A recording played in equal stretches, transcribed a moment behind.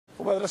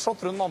Få bedre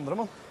shot rundt den andre,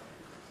 mann.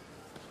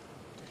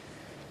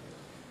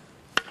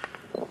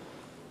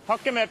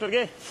 Hakket mer,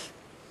 Torgeir.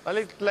 Det er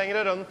litt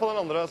lengre rønn på den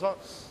andre, så.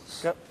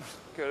 Ja.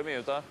 Kører mye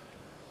ut av.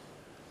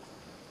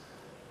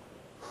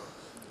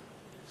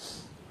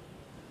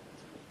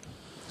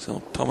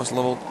 So Thomas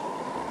leveled.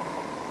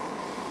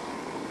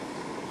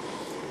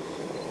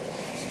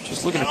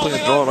 Just looking to play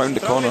a draw around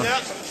the corner.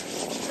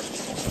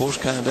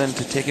 Force Canada in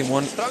to take him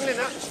one,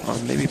 or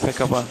maybe pick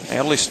up an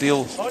early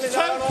steal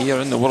here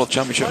in the World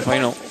Championship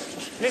final.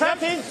 So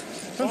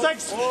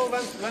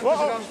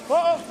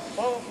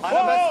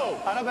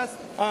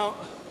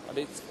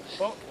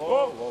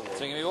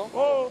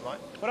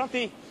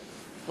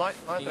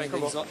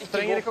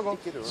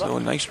a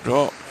nice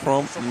draw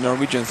from the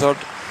Norwegian third.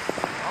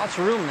 Lots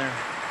of room there.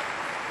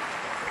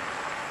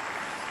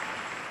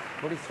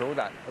 Where do you throw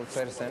that?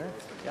 Outside of center?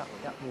 Yeah,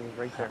 he was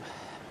right there.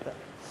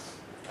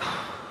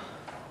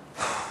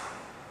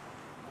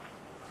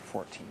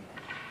 14.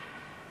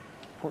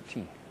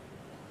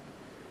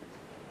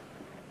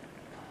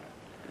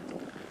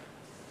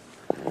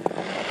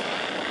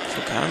 So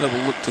Canada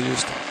will look to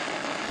just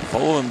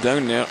follow them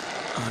down there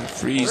and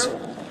freeze.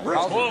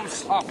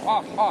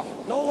 Off.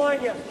 No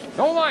line yet.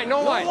 No line.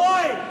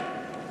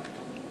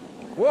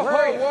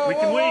 Whoa. We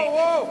can wait.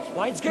 Whoa.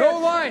 Line's good. No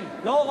line.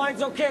 No,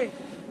 line's okay.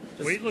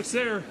 Weight looks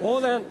there.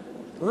 Hold on.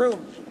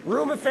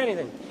 Room if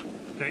anything.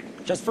 Okay.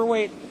 Just for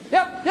weight.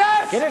 Yep.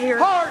 Yes. Get it here.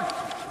 Hard.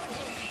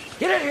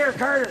 Get it here,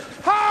 Carter.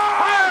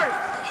 Hard.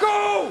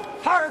 Go.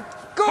 Hard.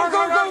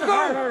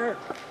 Go.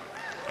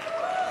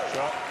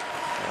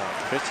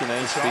 Pretty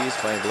nice freeze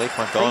by Blake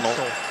McDonald.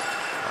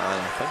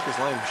 And I think his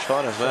line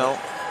shot as well.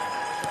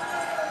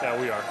 Yeah,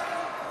 we are.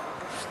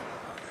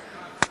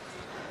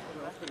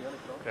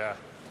 Yeah.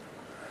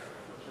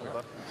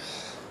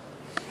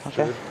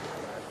 Okay.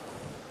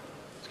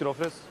 Let's get off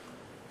this.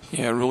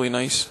 Yeah, really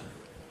nice.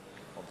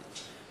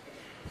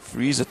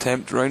 Freeze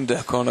attempt round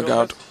the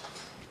Cornerguard.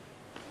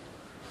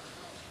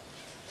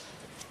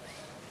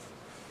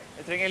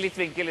 Jeg trenger litt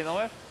vinkel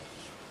innover.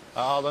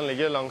 Ja, den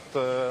ligger langt,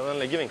 den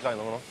ligger vinklet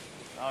innover nå.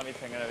 Ja, vi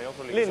trenger det. Vi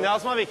også Linja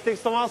som er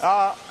viktigst, Thomas.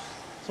 Ja.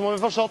 Så må vi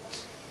få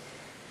shot.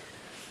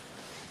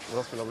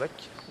 Hvordan spiller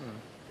Blekk?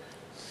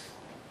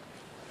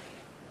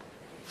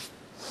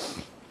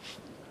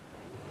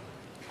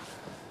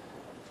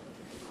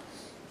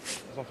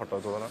 Sånn farta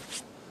utover der.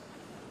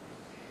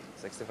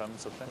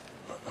 65-70.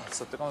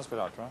 70 kan du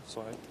spille her, tror jeg. Så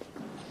høyt.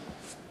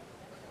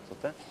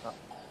 70? Ja.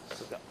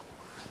 70, ja.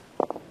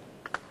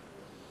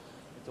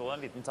 Vi tåler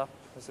en liten tapp,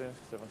 hvis vi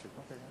Stefan Kjøkken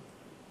nok.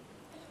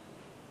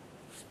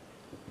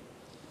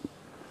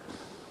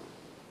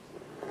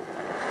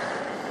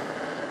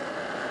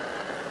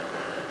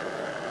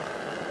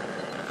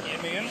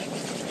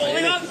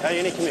 Jeg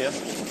gir den ikke mye.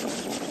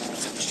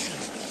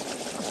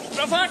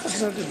 Bra fart!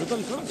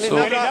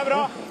 Linja er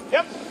bra.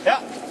 Ja.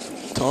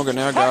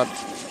 Cornerguard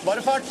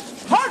Bare fart.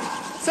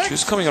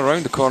 just coming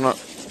around the corner,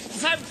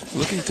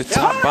 looking to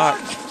tap back.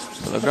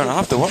 But they're going to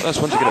have to work this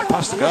one to get it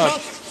past the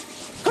guard.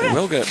 They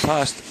will get it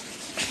past.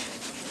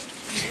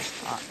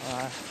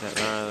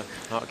 Yeah,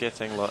 not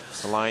getting the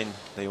line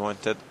they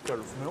wanted. They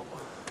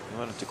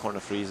wanted to corner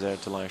freeze there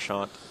to line a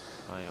shot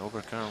by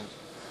Oberkern.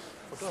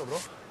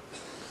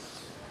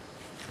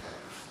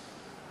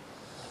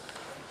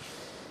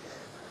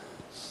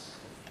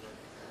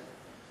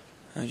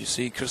 As you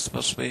see,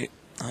 Christopher Spey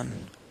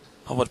and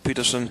Howard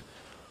Peterson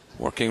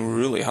working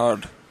really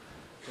hard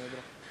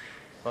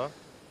to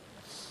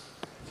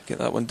get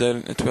that one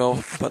down to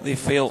 12, but they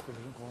fail.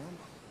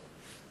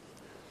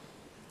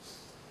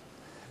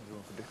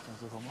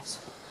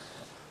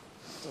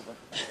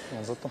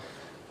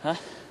 Hæ?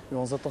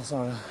 Uansett da, så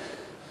er det...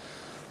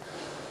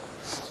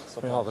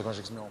 Vi hadde kanskje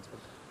ikke så mye annet spill.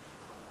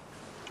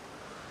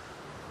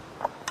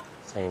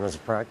 Same as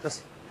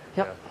practice?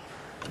 Yep.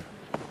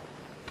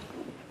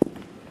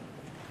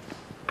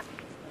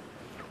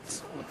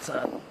 What's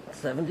that?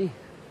 70?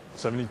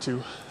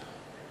 72.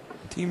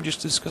 Team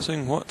just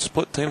discussing what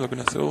split time they're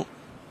going to throw.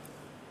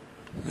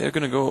 They're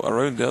going to go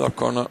around the other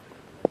corner.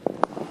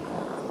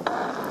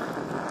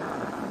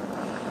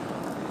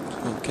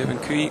 So Kevin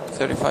Cui,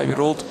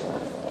 35-year-old.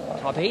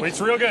 Top 8. Wait's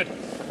real good.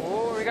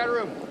 Oh, we got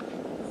room.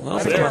 Well,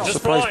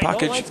 surprise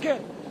package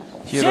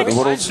here at the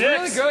Worlds.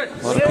 Really good.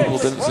 A lot of people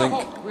didn't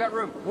think We got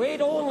room. Weight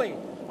only.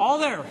 All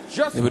there.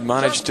 Just. they would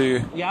manage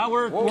to Yeah,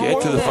 we're...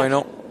 get to the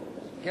final.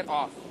 Get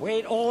off.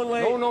 Weight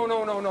only.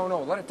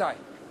 No. Let it die.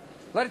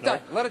 Let it die.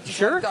 Let it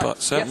Sure? die.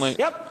 But certainly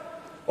Yep.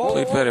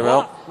 played very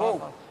well.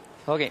 Whoa.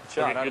 Okay.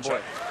 Shot, good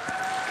shot.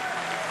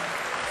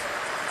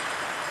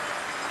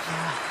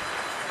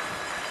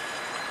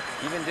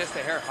 Even just a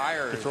hair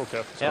higher. Control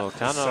cap. So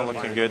Canada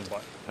looking good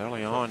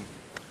early on.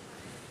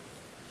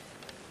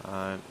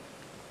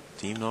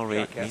 Team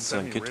Norway needs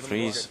a good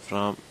freeze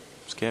from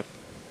Skip.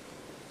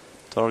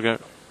 Torgeir.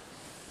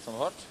 Sånn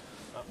hardt?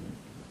 Ja.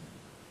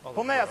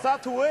 På nesa,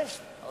 toer.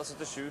 Ja,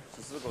 77.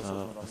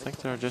 I think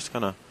they're just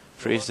gonna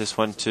freeze this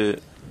one to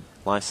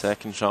last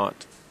second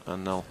shot,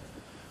 and they'll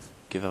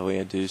give away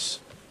a deuce.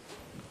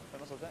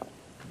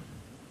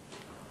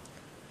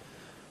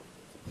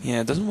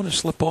 Yeah, doesn't want to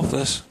slip off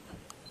this.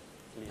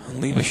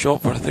 and leave a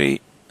shot for 3.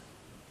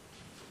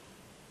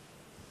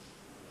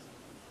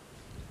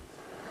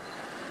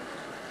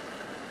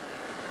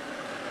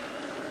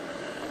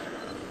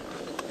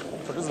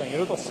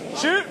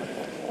 Shoot!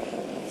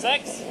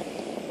 6.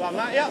 Vær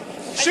med. Ja.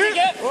 Shoot!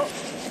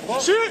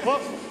 Shoot!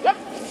 Ja.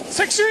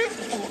 6, shoot!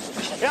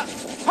 Ja.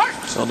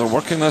 So they're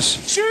working this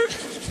Shoot!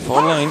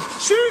 four line.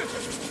 Shoot!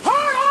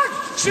 Hard!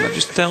 And they're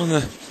just telling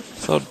the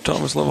third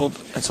Thomas leveled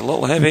it's a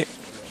little heavy.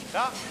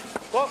 Ja.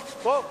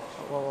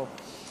 Gå.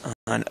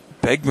 And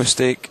big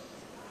mistake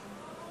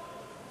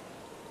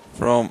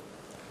from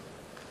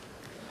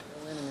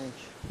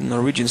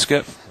Norwegian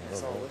skip.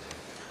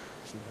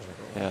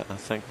 Yeah, I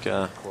think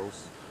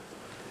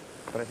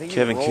But I think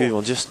Kevin you Q roll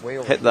will just way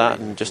over hit here that if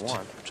and you just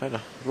want. try to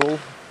roll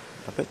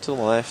a bit to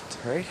the left,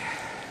 Right?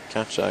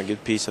 catch a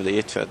good piece of the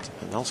 8-foot,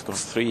 and they'll score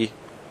 3.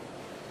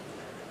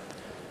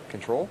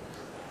 Control.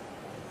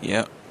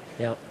 Yeah,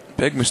 Yeah.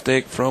 big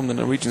mistake from the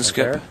Norwegian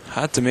skip. there.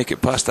 Had to make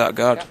it past that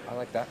guard. Yeah, I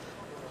like that.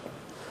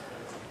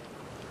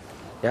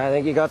 Yeah, I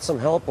think you got some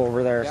help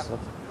over there. Yeah. So.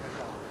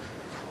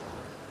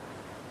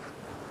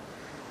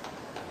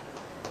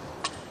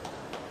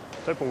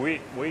 Type of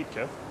weight,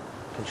 Kev.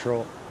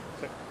 Control.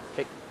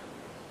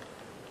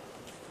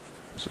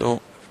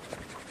 So,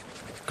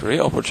 great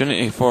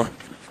opportunity for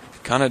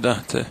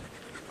Canada to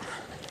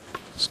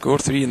score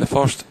 3 in the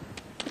first.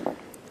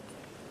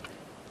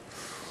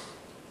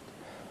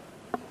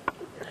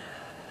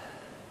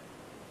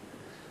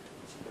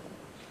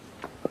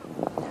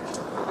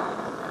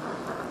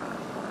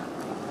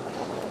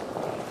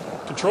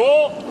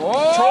 Control.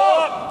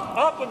 Control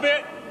up a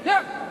bit.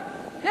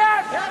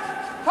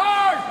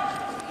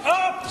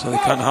 So they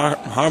can't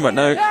harm it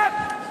now.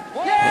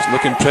 It's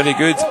looking pretty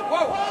good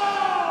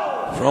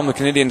from the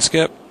Canadian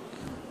skip.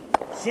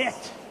 Sit.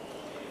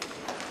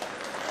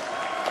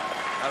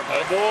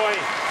 Boy.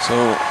 So,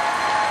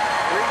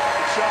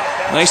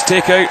 nice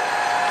takeout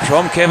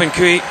from Kevin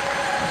Cooey.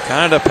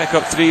 Canada pick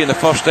up 3 in the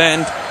first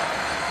end.